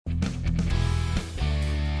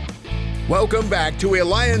Welcome back to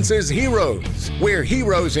Alliance's Heroes, where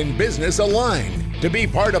heroes in business align. To be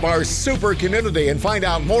part of our super community and find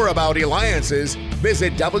out more about Alliances,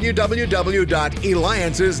 visit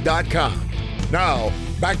www.alliances.com. Now,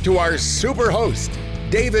 back to our super host,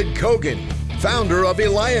 David Kogan, founder of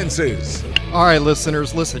Alliances. All right,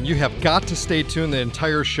 listeners, listen, you have got to stay tuned the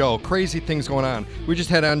entire show. Crazy things going on. We just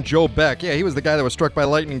had on Joe Beck. Yeah, he was the guy that was struck by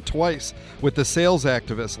lightning twice with the sales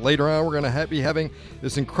activist. Later on, we're going to be having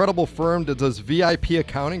this incredible firm that does VIP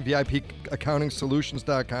accounting,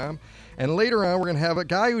 VIPaccountingsolutions.com. And later on, we're going to have a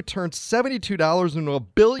guy who turned $72 into $1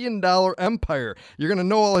 billion empire. You're going to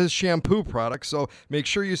know all his shampoo products, so make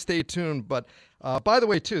sure you stay tuned. But by the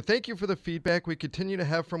way, too, thank you for the feedback we continue to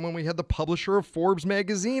have from when we had the publisher of Forbes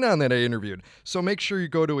magazine on that I interviewed. So make sure you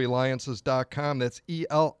go to alliances.com. That's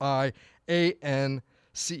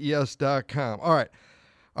ELIANCES.com. All right.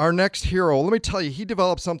 Our next hero, let me tell you, he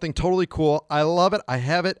developed something totally cool. I love it. I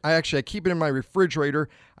have it. I keep it in my refrigerator.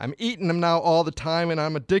 I'm eating them now all the time, and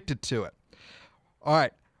I'm addicted to it. All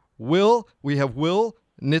right. We have Will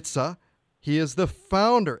Nitze. He is the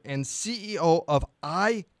founder and CEO of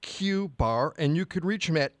IQ Bar, and you can reach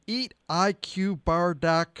him at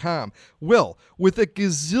eatiqbar.com. Will, with a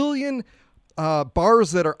gazillion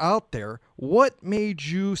bars that are out there, what made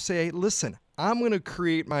you say, listen, I'm going to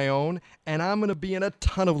create my own, and I'm going to be in a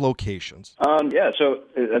ton of locations? So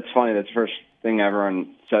that's funny. That's the first thing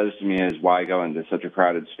everyone says to me is why go into such a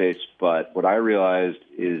crowded space. But what I realized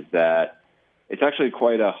is that it's actually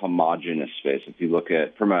quite a homogenous space if you look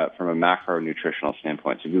at from a macronutritional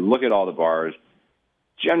standpoint. So if you look at all the bars,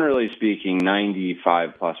 generally speaking,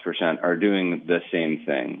 95+% are doing the same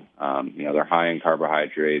thing. They're high in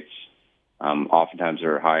carbohydrates. Oftentimes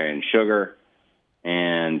they're high in sugar,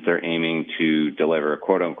 and they're aiming to deliver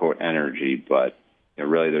quote-unquote energy, but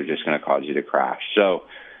really they're just going to cause you to crash. So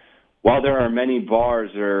while there are many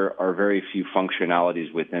bars, there are very few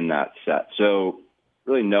functionalities within that set. So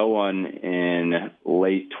really no one in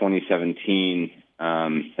late 2017,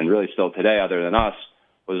 and really still today other than us,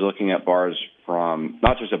 was looking at bars from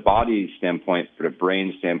not just a body standpoint, but a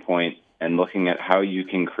brain standpoint, and looking at how you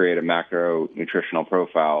can create a macronutritional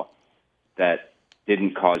profile that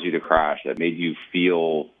didn't cause you to crash, that made you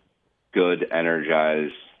feel good,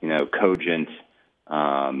 energized, cogent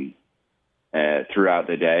throughout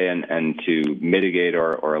the day, and to mitigate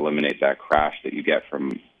or eliminate that crash that you get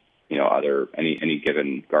from any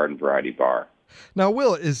given garden variety bar. Now,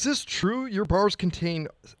 Will, is this true? Your bars contain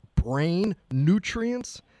brain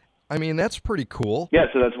nutrients? I mean, that's pretty cool. Yeah,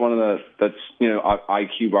 so that's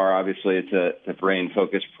IQ Bar. Obviously, it's a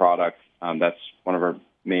brain-focused product. That's one of our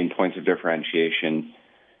main points of differentiation.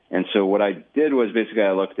 And so what I did was basically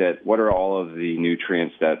I looked at what are all of the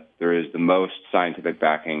nutrients that there is the most scientific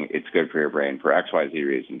backing. It's good for your brain for XYZ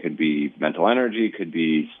reason. Could be mental energy, could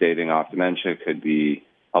be staving off dementia, could be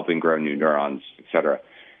helping grow new neurons, et cetera.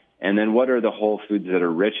 And then what are the whole foods that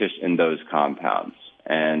are richest in those compounds?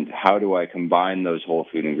 And how do I combine those whole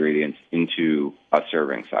food ingredients into a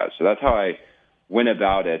serving size? So that's how I went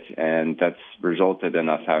about it, and that's resulted in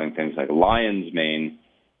us having things like lion's mane,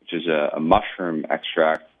 which is a mushroom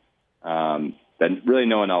extract that really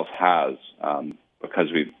no one else has, because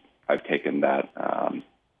I've taken that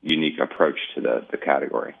unique approach to the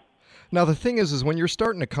category. Now, the thing is when you're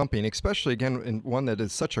starting a company, especially, again, in one that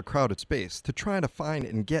is such a crowded space, to try to find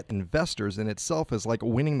and get investors in itself is like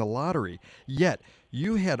winning the lottery. Yet,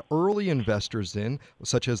 you had early investors in,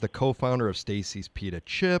 such as the co-founder of Stacy's Pita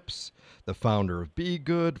Chips, the founder of Be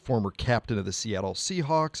Good, former captain of the Seattle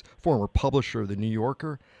Seahawks, former publisher of The New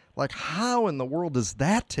Yorker. Like, how in the world does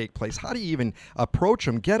that take place? How do you even approach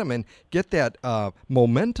them, get them, and get that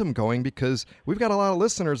momentum going? Because we've got a lot of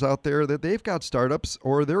listeners out there that they've got startups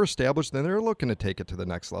or they're established and they're looking to take it to the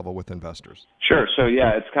next level with investors. Sure. So,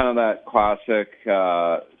 yeah, it's kind of that classic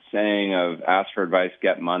saying of ask for advice,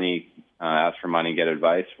 get money, ask for money, get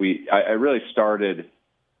advice. I really started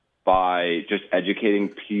by just educating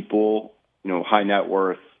people, high net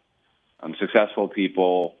worth, successful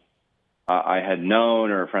people I had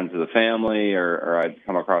known or friends of the family or I'd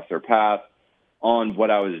come across their path on what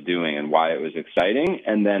I was doing and why it was exciting.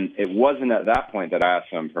 And then it wasn't at that point that I asked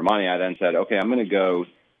them for money. I then said, okay, I'm going to go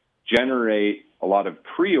generate a lot of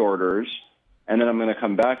pre-orders, and then I'm going to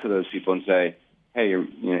come back to those people and say, hey,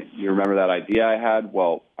 you remember that idea I had?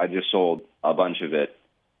 Well, I just sold a bunch of it,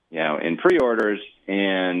 in pre-orders,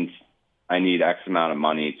 and I need X amount of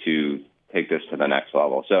money to take this to the next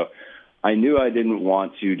level. So I knew I didn't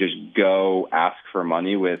want to just go ask for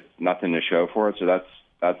money with nothing to show for it. So that's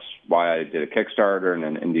why I did a Kickstarter and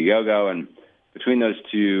an Indiegogo. And between those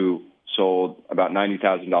two, sold about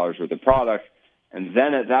 $90,000 worth of product. And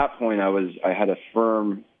then at that point, I had a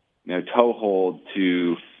firm toehold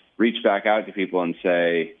to reach back out to people and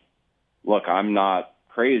say, look, I'm not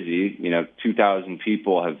crazy. 2,000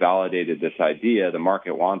 people have validated this idea. The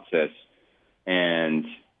market wants this. And,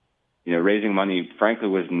 raising money, frankly,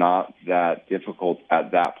 was not that difficult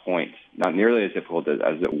at that point. Not nearly as difficult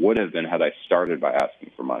as it would have been had I started by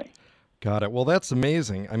asking for money. Got it. Well, that's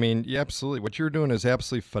amazing. I mean, yeah, absolutely. What you're doing is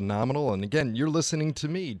absolutely phenomenal. And again, you're listening to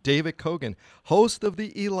me, David Kogan, host of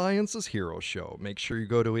the Eliances Hero Show. Make sure you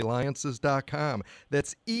go to eliances.com.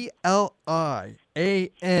 That's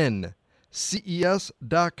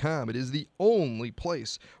ELIANCES.com. It is the only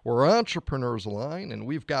place where entrepreneurs align. And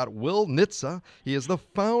we've got Will Nitza. He is the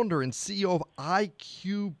founder and CEO of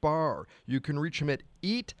IQ Bar. You can reach him at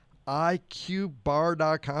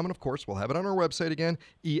iqbar.com, and of course we'll have it on our website again,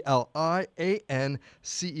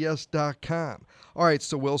 ELIANCES.com. All right,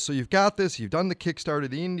 so Will, so you've got this, you've done the Kickstarter,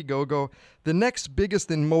 the Indiegogo. The next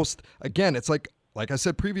biggest and most, again, it's like I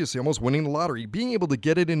said previously, almost winning the lottery, being able to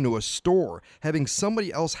get it into a store, having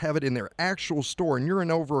somebody else have it in their actual store, and you're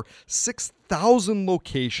in over 6,000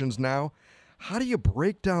 locations now. How do you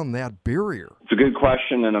break down that barrier? It's a good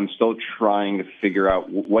question, and I'm still trying to figure out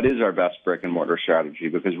what is our best brick and mortar strategy,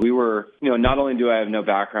 because we were, not only do I have no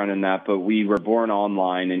background in that, but we were born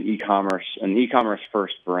online in e-commerce, an e-commerce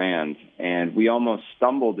first brand, and we almost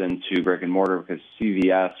stumbled into brick and mortar because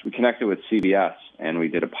we connected with CVS, and we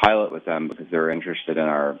did a pilot with them because they were interested in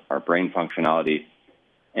our brain functionality,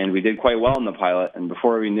 and we did quite well in the pilot, and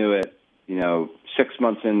before we knew it, 6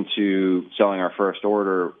 months into selling our first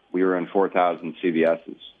order, we were in 4,000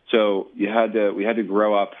 CVSs. So we had to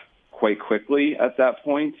grow up quite quickly at that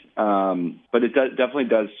point. But it definitely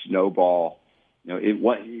does snowball.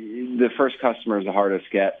 The first customer is the hardest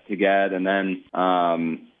to get, and then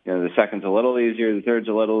the second's a little easier, the third's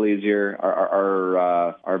a little easier.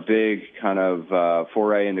 Our big kind of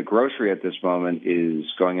foray into grocery at this moment is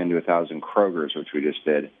going into 1,000 Krogers, which we just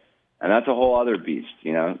did. And that's a whole other beast,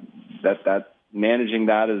 that managing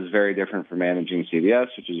that is very different from managing CVS,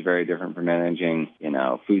 which is very different from managing,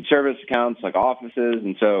 food service accounts like offices.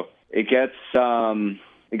 And so it gets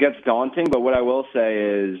daunting. But what I will say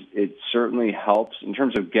is it certainly helps in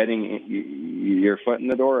terms of getting your foot in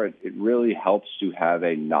the door. It really helps to have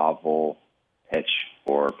a novel pitch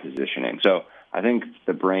or positioning. So I think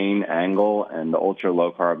the brain angle and the ultra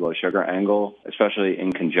low carb, low sugar angle, especially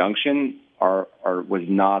in conjunction, was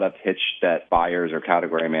not a pitch that buyers or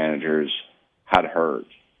category managers had heard.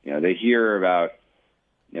 They hear about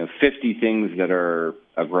 50 things that are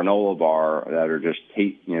a granola bar that are just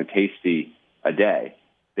tasty a day.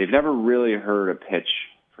 They've never really heard a pitch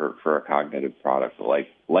for a cognitive product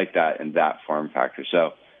like that in that form factor.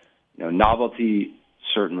 So novelty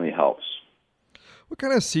certainly helps. What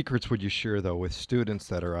kind of secrets would you share, though, with students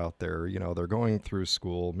that are out there? They're going through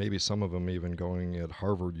school, maybe some of them even going at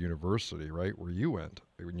Harvard University, right, where you went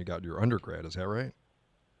when you got your undergrad. Is that right?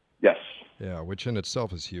 Yes. Yeah, which in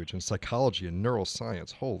itself is huge. And psychology and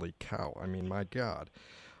neuroscience, holy cow. I mean, my God.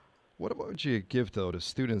 What would you give, though, to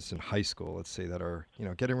students in high school, let's say, that are,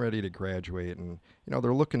 getting ready to graduate and,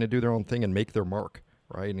 they're looking to do their own thing and make their mark?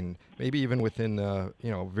 Right, and maybe even within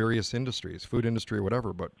various industries, food industry or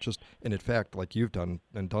whatever, but just in fact, like you've done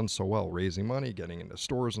and done so well, raising money, getting into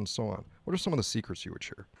stores and so on. What are some of the secrets you would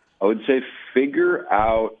share? I would say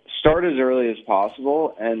start as early as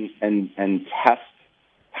possible and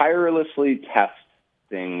tirelessly test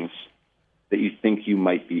things that you think you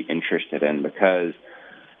might be interested in, because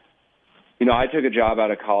I took a job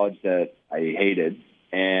out of college that I hated,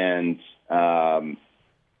 and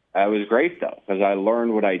it was great, though, because I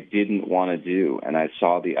learned what I didn't want to do, and I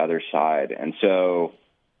saw the other side. And so,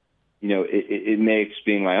 it makes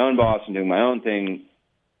being my own boss and doing my own thing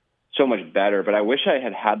so much better. But I wish I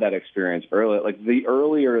had that experience early. Like, the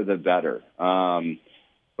earlier, the better,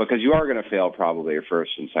 because you are going to fail probably your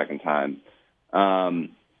first and second time. I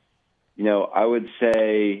would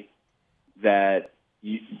say that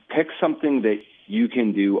you pick something that you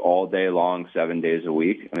can do all day long, 7 days a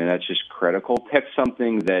week. I mean, that's just critical. Pick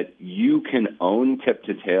something that you can own tip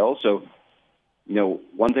to tail. So,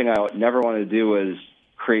 one thing I never wanted to do was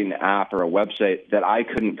create an app or a website that I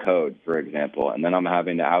couldn't code, for example, and then I'm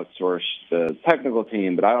having to outsource the technical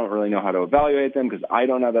team, but I don't really know how to evaluate them because I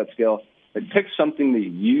don't have that skill. But pick something that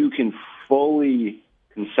you can fully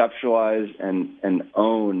conceptualize and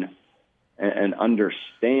own and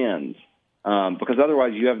understand. Because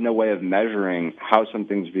otherwise you have no way of measuring how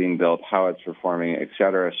something's being built, how it's performing, et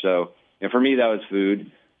cetera. So for me, that was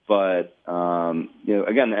food. But,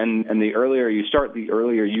 again, and the earlier you start, the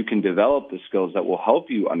earlier you can develop the skills that will help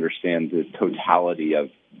you understand the totality of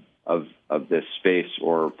this space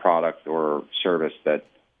or product or service that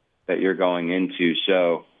you're going into.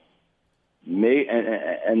 So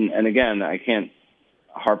and again, I can't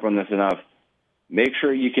harp on this enough. Make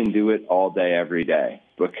sure you can do it all day, every day,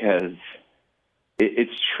 because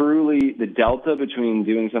it's truly the delta between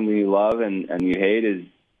doing something you love and you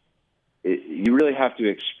hate you really have to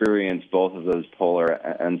experience both of those polar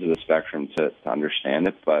ends of the spectrum to understand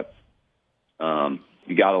it. But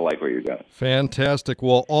you got to like what you're doing. Fantastic.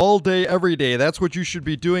 Well, all day, every day, that's what you should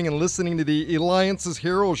be doing and listening to the Eliances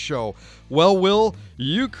Heroes Show. Well, Will,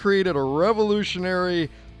 you created a revolutionary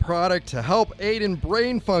product to help aid in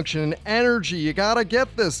brain function and energy. You got to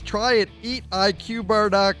get this. Try it.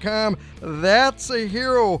 EatIQBar.com. That's a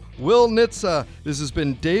hero. Will Nitze. This has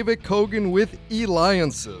been David Kogan with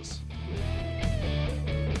Eliances.